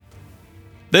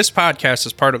This podcast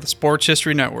is part of the Sports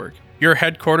History Network, your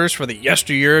headquarters for the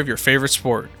yesteryear of your favorite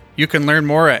sport. You can learn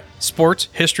more at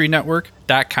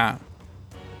sportshistorynetwork.com.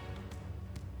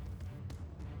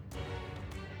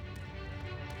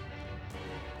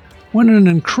 When an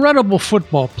incredible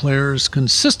football player is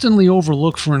consistently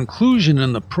overlooked for inclusion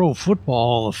in the Pro Football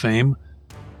Hall of Fame,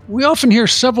 we often hear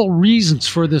several reasons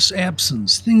for this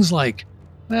absence. Things like,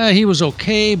 he was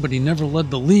okay, but he never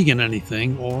led the league in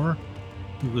anything, or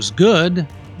he was good,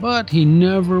 but he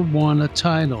never won a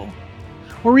title.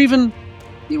 Or even,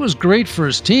 he was great for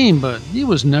his team, but he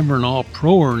was never an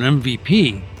All-Pro or an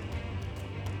MVP.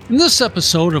 In this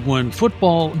episode of When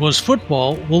Football Was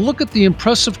Football, we'll look at the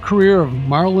impressive career of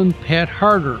Marlon Pat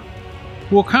Harder,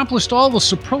 who accomplished all the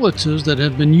superlatives that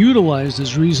have been utilized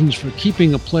as reasons for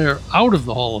keeping a player out of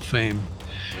the Hall of Fame.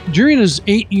 During his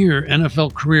 8-year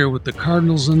NFL career with the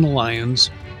Cardinals and the Lions,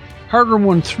 Harder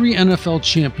won 3 NFL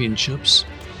championships,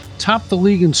 topped the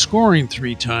league in scoring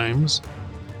 3 times,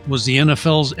 was the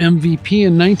NFL's MVP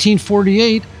in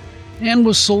 1948, and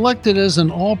was selected as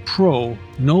an All-Pro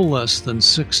no less than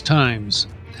 6 times.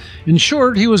 In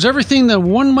short, he was everything that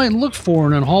one might look for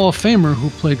in a Hall of Famer who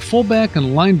played fullback and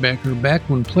linebacker back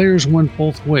when players went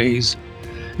both ways,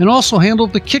 and also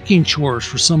handled the kicking chores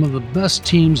for some of the best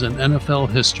teams in NFL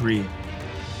history.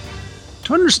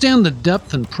 To understand the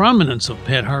depth and prominence of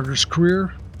Pat Harder's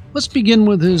career, let's begin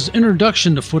with his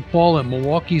introduction to football at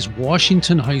Milwaukee's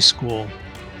Washington High School.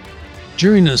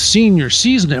 During his senior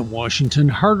season at Washington,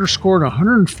 Harder scored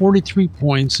 143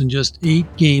 points in just 8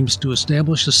 games to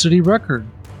establish a city record.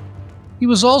 He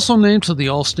was also named to the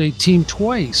All-State team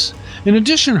twice. In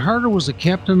addition, Harder was the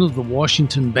captain of the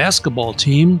Washington basketball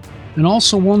team and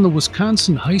also won the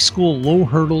Wisconsin High School Low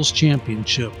Hurdles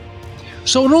Championship.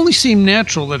 So it only seemed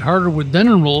natural that Harder would then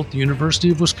enroll at the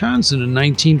University of Wisconsin in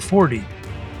 1940.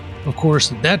 Of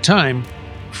course, at that time,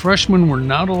 freshmen were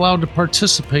not allowed to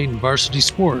participate in varsity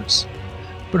sports.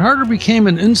 But Harder became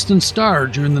an instant star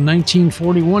during the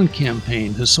 1941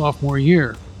 campaign, his sophomore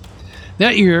year.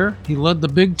 That year, he led the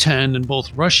Big Ten in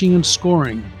both rushing and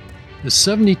scoring. His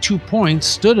 72 points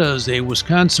stood as a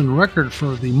Wisconsin record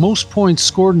for the most points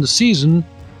scored in the season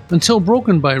until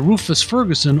broken by Rufus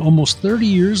Ferguson almost 30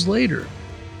 years later.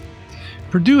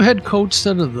 Purdue head coach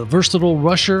said of the versatile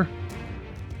rusher,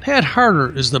 "Pat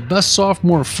Harder is the best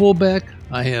sophomore fullback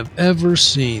I have ever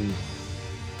seen."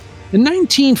 In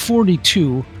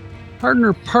 1942,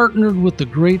 Harder partnered with the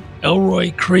great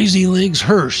Elroy Crazy Legs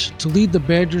Hirsch to lead the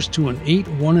Badgers to an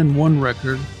 8-1-1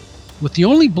 record, with the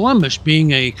only blemish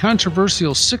being a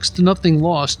controversial 6-0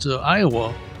 loss to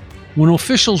Iowa when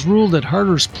officials ruled that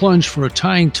Harder's plunge for a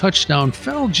tying touchdown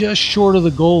fell just short of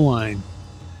the goal line.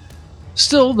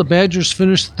 Still, the Badgers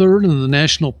finished 3rd in the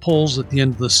national polls at the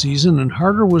end of the season, and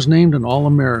Harder was named an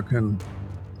All-American.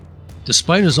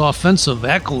 Despite his offensive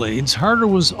accolades, Harder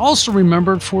was also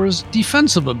remembered for his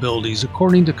defensive abilities,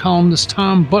 according to columnist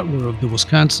Tom Butler of the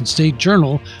Wisconsin State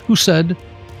Journal, who said,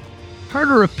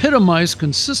 "Harder epitomized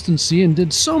consistency and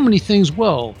did so many things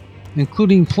well,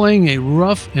 including playing a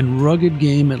rough and rugged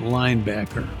game at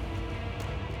linebacker."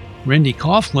 Randy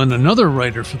Coughlin, another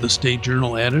writer for the State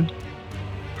Journal, added,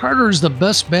 "Harder is the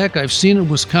best back I've seen at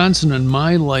Wisconsin in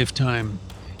my lifetime.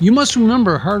 You must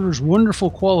remember Harder's wonderful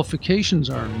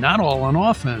qualifications are not all on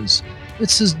offense.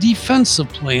 It's his defensive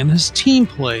play and his team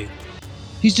play.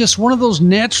 He's just one of those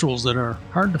naturals that are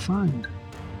hard to find."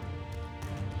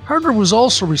 Harder was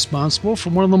also responsible for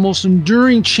one of the most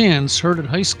enduring chants heard at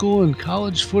high school and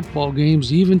college football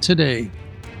games even today.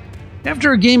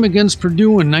 After a game against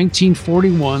Purdue in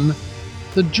 1941,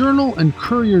 the Journal and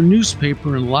Courier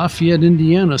newspaper in Lafayette,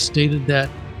 Indiana stated that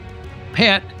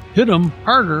Pat "Hit 'em"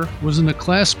 Harder was in a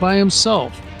class by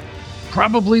himself.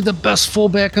 Probably the best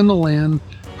fullback in the land,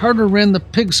 Harder ran the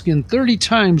pigskin 30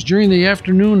 times during the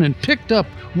afternoon and picked up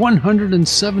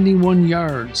 171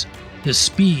 yards. His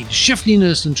speed,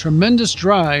 shiftiness, and tremendous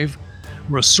drive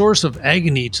were a source of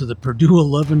agony to the Purdue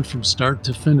 11 from start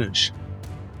to finish.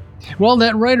 Well,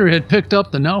 that writer had picked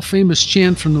up the now famous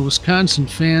chant from the Wisconsin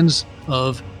fans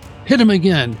of hit him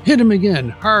again,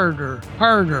 harder,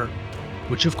 harder,"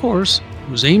 which of course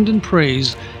was aimed in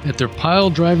praise at their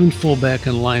pile-driving fullback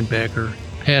and linebacker,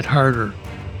 Pat Harder.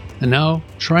 And now,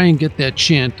 try and get that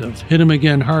chant of hit him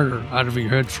again harder out of your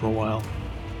head for a while.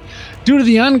 Due to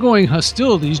the ongoing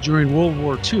hostilities during World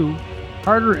War II,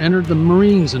 Harder entered the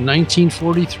Marines in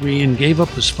 1943 and gave up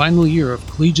his final year of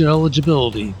collegiate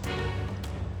eligibility.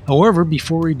 However,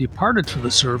 before he departed for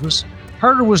the service,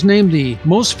 Harder was named the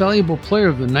most valuable player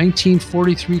of the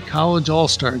 1943 College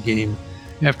All-Star Game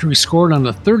after he scored on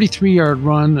a 33-yard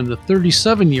run and a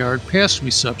 37-yard pass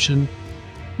reception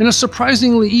in a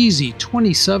surprisingly easy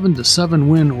 27-7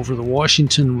 win over the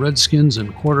Washington Redskins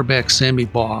and quarterback Sammy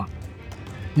Baugh.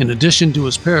 In addition to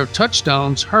his pair of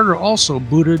touchdowns, Harder also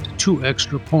booted 2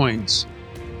 extra points.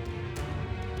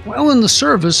 While in the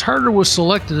service, Harder was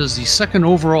selected as the second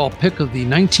overall pick of the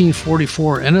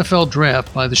 1944 NFL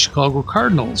Draft by the Chicago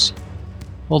Cardinals.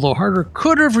 Although Harder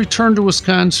could have returned to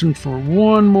Wisconsin for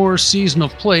one more season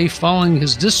of play following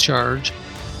his discharge,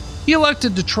 he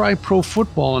elected to try pro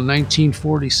football in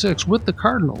 1946 with the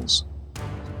Cardinals.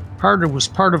 Harder was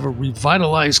part of a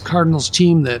revitalized Cardinals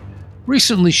team that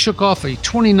recently shook off a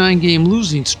 29-game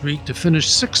losing streak to finish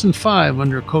 6-5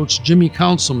 under coach Jimmy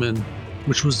Councilman,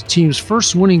 which was the team's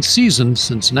first winning season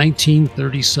since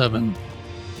 1937.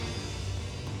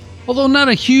 Although not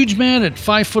a huge man at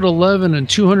 5'11" and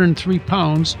 203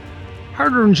 pounds,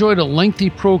 Harder enjoyed a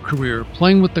lengthy pro career,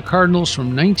 playing with the Cardinals from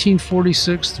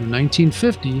 1946 through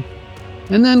 1950,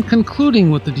 and then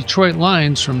concluding with the Detroit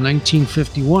Lions from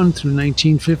 1951 through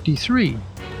 1953.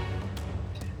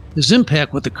 His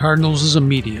impact with the Cardinals is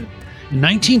immediate. In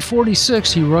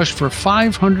 1946, he rushed for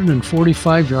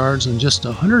 545 yards and just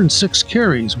 106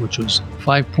 carries, which was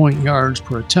 5 yards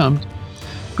per attempt,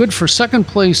 good for second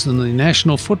place in the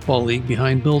National Football League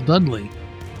behind Bill Dudley.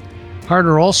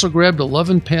 Harder also grabbed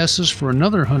 11 passes for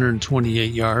another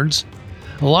 128 yards,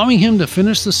 allowing him to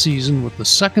finish the season with the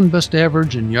second best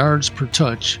average in yards per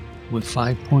touch with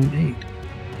 5.8.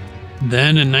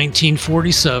 Then in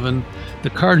 1947, the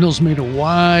Cardinals made a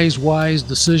wise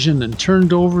decision and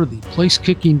turned over the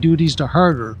place-kicking duties to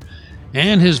Harder,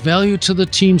 and his value to the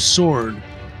team soared.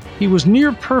 He was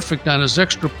near perfect on his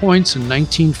extra points in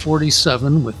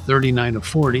 1947 with 39 of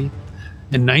 40.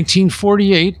 In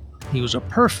 1948, he was a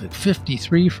perfect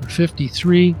 53 for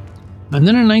 53, and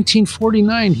then in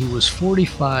 1949, he was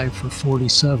 45 for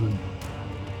 47.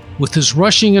 With his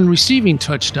rushing and receiving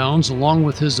touchdowns, along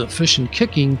with his efficient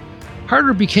kicking,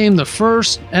 Harder became the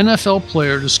first NFL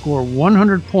player to score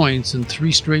 100 points in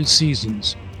 3 straight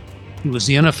seasons. He was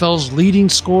the NFL's leading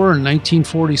scorer in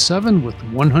 1947 with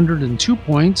 102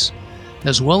 points,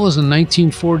 as well as in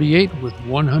 1948 with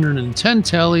 110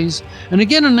 tallies, and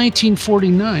again in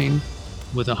 1949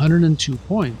 with 102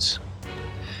 points.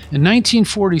 In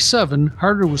 1947,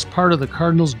 Harder was part of the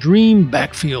Cardinals' dream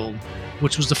backfield,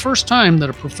 which was the first time that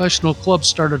a professional club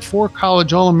started 4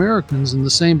 college All-Americans in the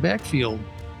same backfield.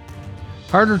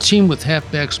 Harder teamed with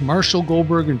halfbacks Marshall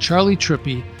Goldberg and Charlie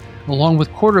Trippi, along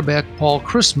with quarterback Paul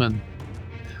Chrisman.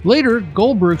 Later,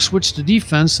 Goldberg switched to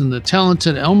defense and the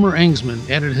talented Elmer Angsman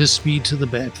added his speed to the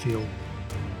backfield.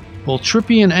 Both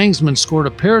Trippi and Angsman scored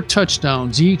a pair of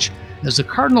touchdowns each as the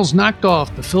Cardinals knocked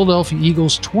off the Philadelphia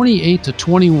Eagles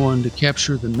 28-21 to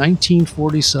capture the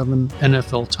 1947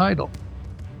 NFL title.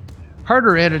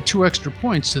 Harder added 2 extra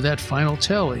points to that final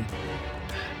tally.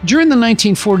 During the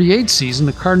 1948 season,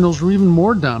 the Cardinals were even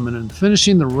more dominant,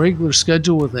 finishing the regular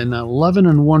schedule with an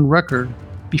 11-1 record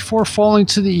before falling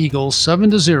to the Eagles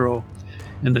 7-0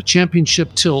 in the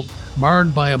championship tilt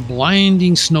marred by a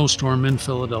blinding snowstorm in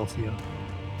Philadelphia.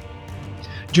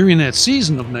 During that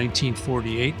season of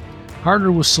 1948,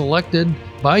 Harder was selected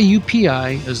by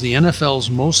UPI as the NFL's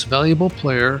most valuable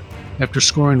player after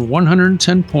scoring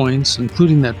 110 points,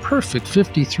 including that perfect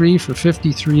 53 for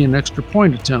 53 in extra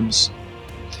point attempts.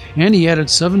 And he added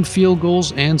 7 field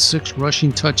goals and 6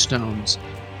 rushing touchdowns.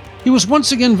 He was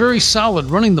once again very solid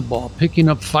running the ball, picking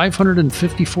up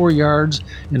 554 yards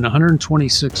in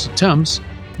 126 attempts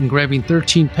and grabbing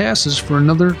 13 passes for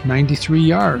another 93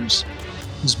 yards.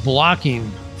 His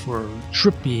blocking for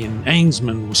Trippi and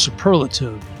Angsman was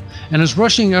superlative, and his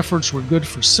rushing efforts were good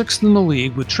for 6th in the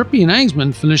league, with Trippi and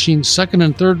Angsman finishing 2nd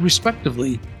and 3rd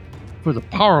respectively for the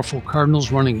powerful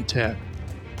Cardinals running attack.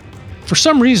 For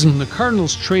some reason, the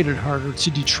Cardinals traded Harder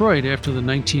to Detroit after the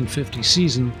 1950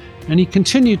 season, and he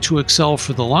continued to excel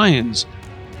for the Lions.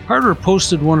 Harder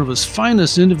posted one of his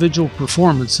finest individual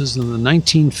performances in the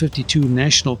 1952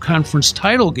 National Conference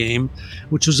title game,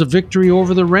 which was a victory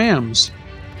over the Rams.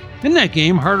 In that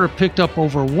game, Harder picked up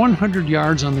over 100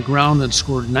 yards on the ground and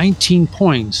scored 19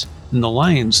 points in the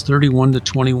Lions'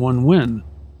 31-21 win.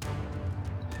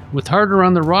 With Harder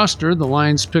on the roster, the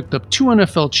Lions picked up 2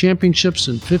 NFL championships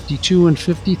in 52 and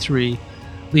 53,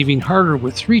 leaving Harder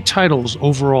with 3 titles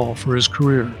overall for his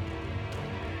career.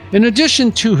 In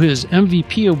addition to his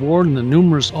MVP award and the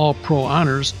numerous All-Pro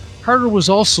honors, Harder was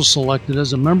also selected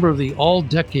as a member of the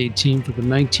All-Decade team for the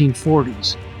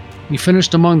 1940s. He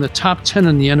finished among the top 10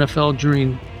 in the NFL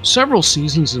during several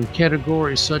seasons in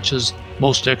categories such as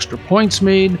most extra points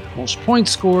made, most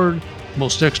points scored,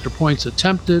 most extra points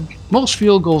attempted, most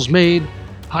field goals made,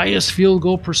 highest field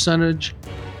goal percentage,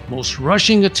 most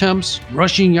rushing attempts,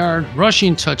 rushing yard,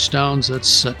 rushing touchdowns,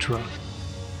 etc.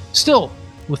 Still,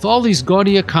 with all these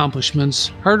gaudy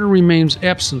accomplishments, Harder remains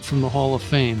absent from the Hall of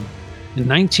Fame. In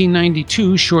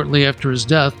 1992, shortly after his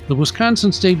death, the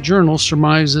Wisconsin State Journal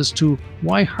surmised as to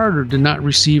why Harder did not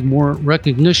receive more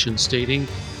recognition, stating,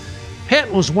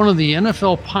 "Pat was one of the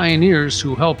NFL pioneers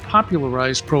who helped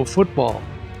popularize pro football.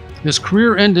 His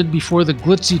career ended before the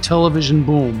glitzy television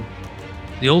boom.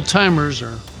 The old-timers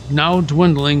are now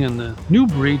dwindling and the new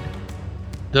breed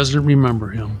doesn't remember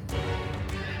him."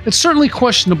 It's certainly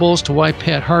questionable as to why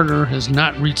Pat Harder has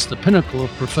not reached the pinnacle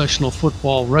of professional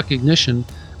football recognition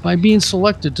by being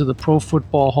selected to the Pro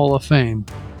Football Hall of Fame.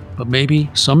 But maybe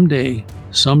someday,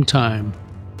 sometime,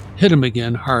 hit him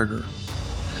again harder.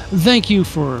 Thank you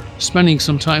for spending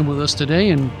some time with us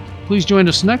today, and please join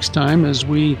us next time as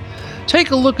we take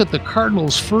a look at the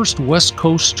Cardinals' first West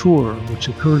Coast tour, which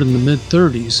occurred in the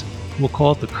mid-30s. We'll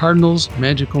call it the Cardinals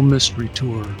Magical Mystery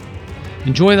Tour.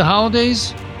 Enjoy the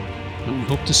holidays, and we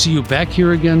hope to see you back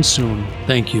here again soon.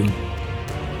 Thank you.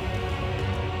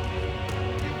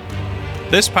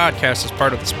 This podcast is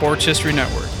part of the Sports History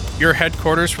Network, your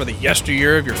headquarters for the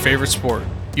yesteryear of your favorite sport.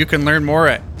 You can learn more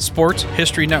at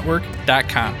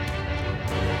sportshistorynetwork.com.